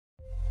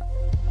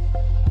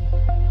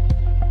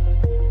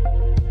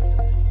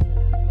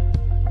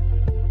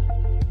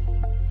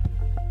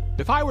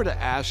If I were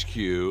to ask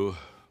you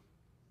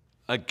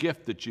a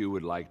gift that you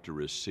would like to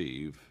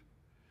receive,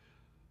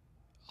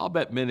 I'll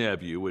bet many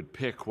of you would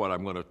pick what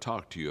I'm going to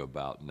talk to you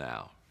about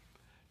now.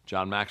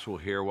 John Maxwell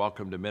here.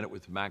 Welcome to Minute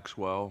with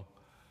Maxwell.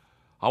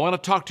 I want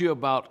to talk to you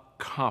about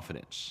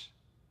confidence,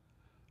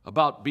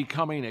 about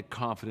becoming a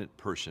confident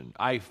person.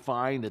 I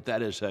find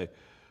that is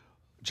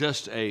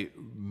just a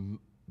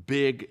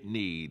big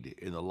need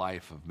in the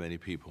life of many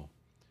people.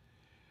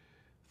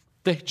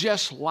 They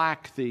just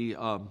lack the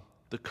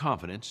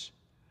confidence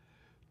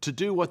to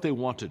do what they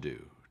want to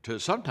do, to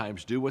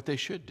sometimes do what they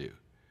should do.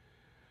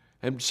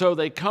 And so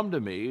they come to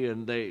me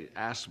and they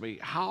ask me,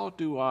 how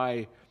do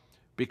I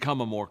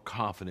become a more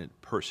confident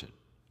person?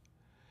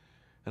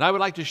 And I would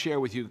like to share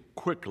with you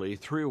quickly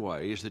 3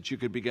 ways that you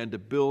could begin to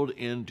build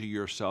into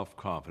your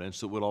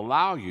self-confidence that will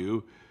allow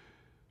you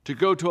to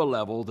go to a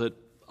level that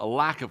a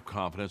lack of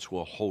confidence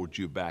will hold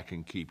you back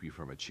and keep you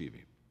from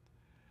achieving.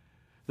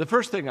 The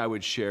first thing I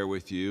would share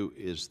with you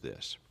is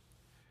this,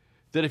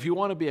 that if you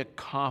want to be a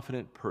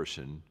confident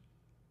person,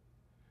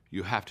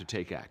 you have to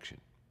take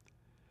action.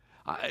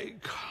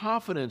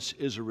 Confidence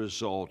is a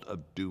result of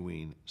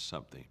doing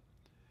something.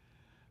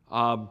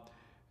 And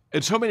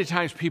so many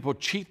times people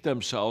cheat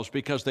themselves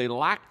because they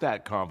lack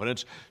that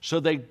confidence, so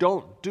they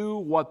don't do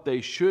what they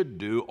should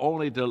do,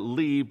 only to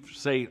leave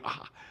saying,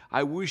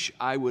 I wish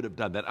I would have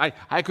done that.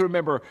 I can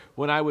remember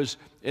when I was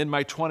in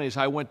my 20s,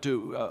 I went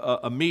to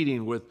a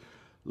meeting with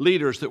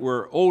leaders that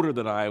were older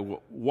than I,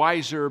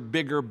 wiser,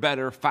 bigger,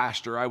 better,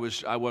 faster.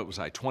 What was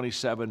I,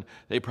 27?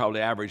 They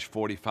probably averaged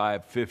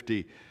 45,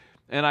 50.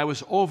 And I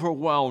was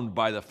overwhelmed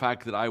by the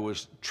fact that I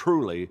was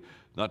truly,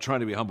 not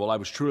trying to be humble, I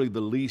was truly the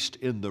least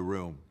in the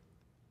room.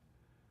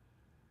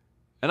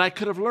 And I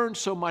could have learned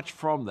so much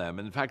from them.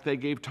 In fact, they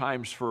gave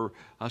times for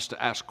us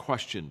to ask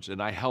questions,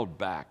 and I held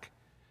back.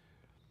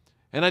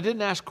 And I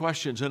didn't ask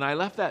questions, and I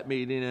left that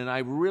meeting, and I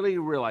really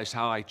realized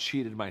how I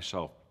cheated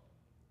myself.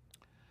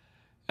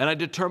 And I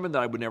determined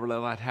that I would never let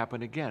that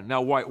happen again.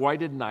 Now, why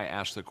didn't I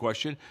ask the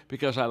question?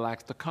 Because I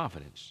lacked the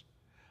confidence.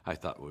 I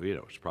thought, well,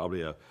 it's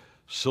probably a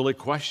silly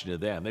question to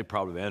them. They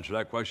probably answered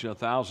that question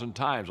 1,000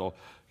 times.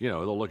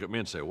 They'll look at me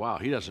and say, wow,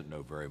 he doesn't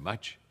know very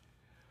much.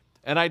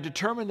 And I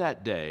determined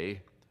that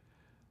day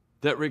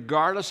that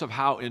regardless of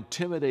how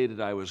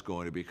intimidated I was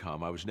going to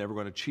become, I was never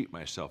going to cheat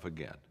myself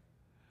again.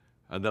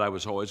 And that I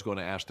was always going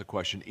to ask the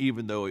question,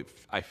 even though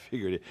I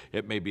figured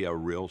it may be a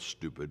real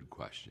stupid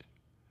question.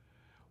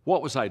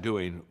 What was I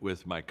doing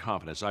with my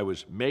confidence? I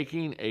was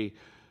making a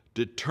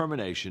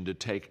determination to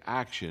take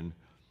action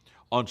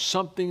on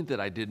something that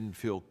I didn't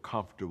feel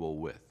comfortable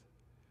with.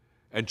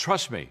 And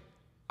trust me,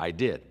 I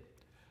did.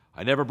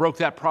 I never broke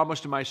that promise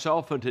to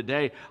myself, and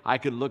today I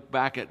can look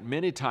back at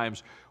many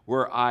times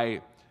where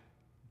I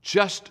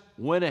just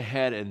went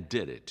ahead and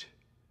did it.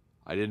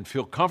 I didn't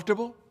feel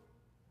comfortable,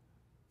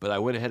 but I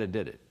went ahead and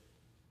did it.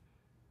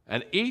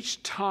 And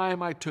each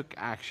time I took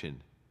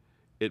action,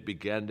 it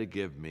began to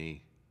give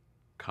me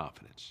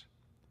confidence.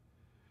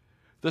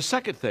 The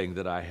second thing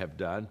that I have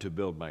done to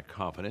build my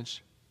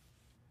confidence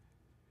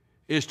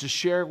is to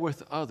share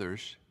with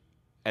others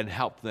and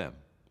help them.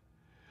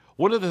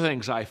 One of the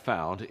things I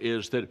found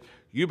is that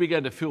you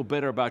begin to feel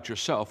better about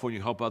yourself when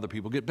you help other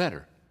people get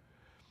better.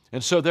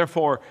 And so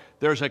therefore,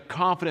 there's a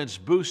confidence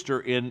booster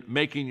in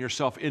making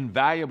yourself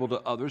invaluable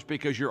to others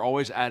because you're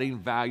always adding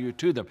value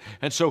to them.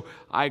 And so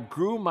I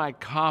grew my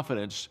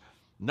confidence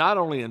not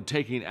only in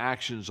taking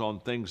actions on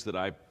things that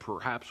I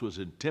perhaps was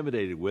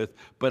intimidated with,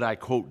 but I,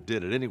 quote,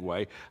 did it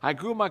anyway. I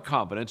grew my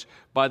confidence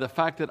by the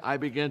fact that I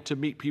began to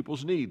meet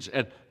people's needs.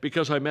 And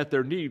because I met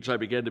their needs, I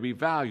began to be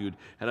valued,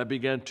 and I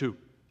began to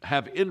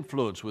have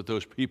influence with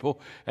those people.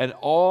 And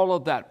all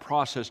of that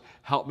process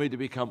helped me to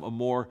become a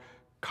more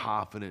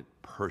confident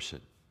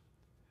person.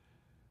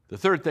 The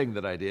third thing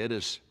that I did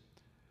is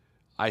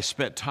I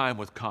spent time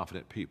with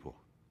confident people.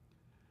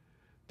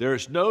 There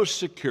is no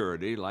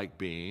security like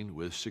being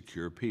with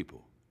secure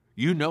people.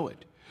 You know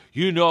it.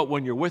 You know it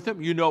when you're with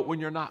them. You know it when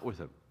you're not with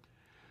them.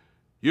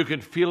 You can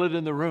feel it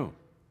in the room.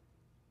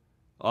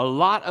 A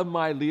lot of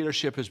my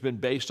leadership has been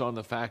based on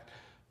the fact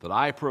that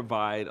I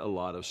provide a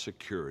lot of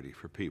security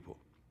for people.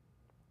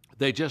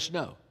 They just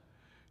know.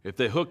 If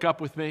they hook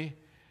up with me,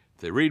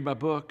 if they read my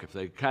book, if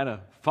they kind of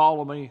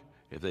follow me,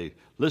 if they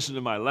listen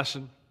to my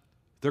lesson,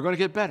 they're going to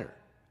get better.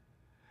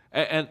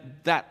 And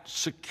that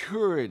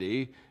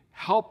security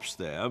helps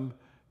them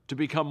to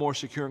become more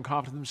secure and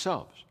confident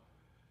themselves.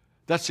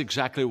 That's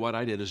exactly what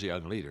I did as a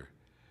young leader.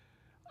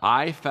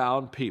 I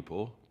found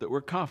people that were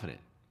confident,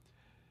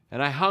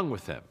 and I hung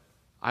with them.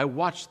 I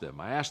watched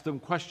them. I asked them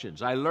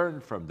questions. I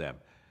learned from them.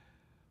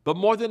 But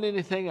more than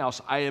anything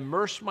else, I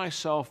immersed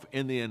myself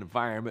in the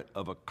environment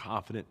of a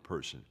confident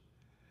person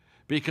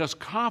because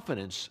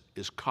confidence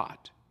is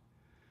caught.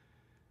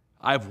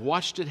 I've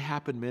watched it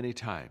happen many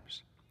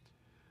times.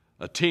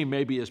 A team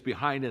maybe is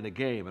behind in a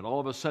game, and all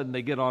of a sudden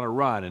they get on a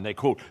run, and they,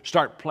 quote,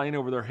 start playing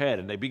over their head,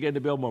 and they begin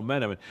to build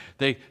momentum, and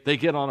they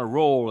get on a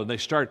roll, and they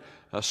start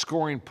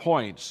scoring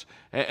points.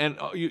 And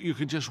you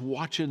can just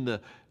watch in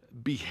the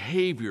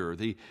behavior,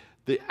 the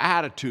the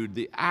attitude,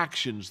 the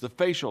actions, the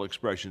facial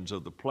expressions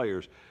of the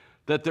players,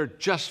 that they're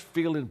just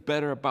feeling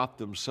better about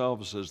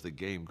themselves as the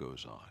game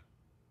goes on.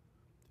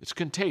 It's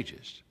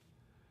contagious.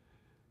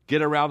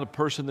 Get around a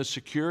person that's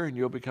secure and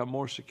you'll become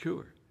more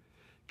secure.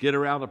 Get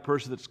around a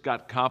person that's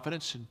got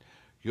confidence and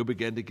you'll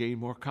begin to gain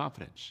more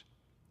confidence.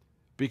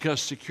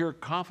 Because secure,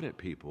 confident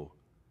people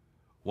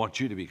want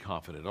you to be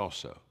confident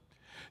also.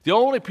 The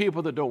only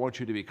people that don't want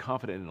you to be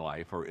confident in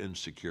life are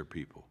insecure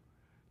people.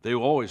 They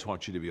always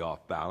want you to be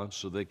off balance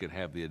so they can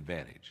have the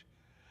advantage.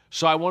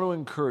 So I want to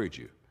encourage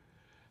you,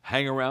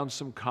 hang around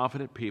some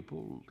confident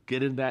people,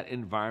 get in that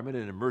environment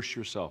and immerse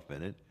yourself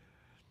in it,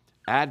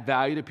 add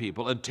value to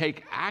people, and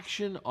take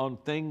action on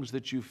things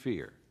that you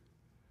fear.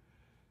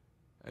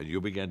 And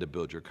you'll begin to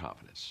build your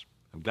confidence.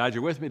 I'm glad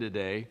you're with me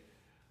today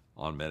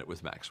on Minute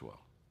with Maxwell.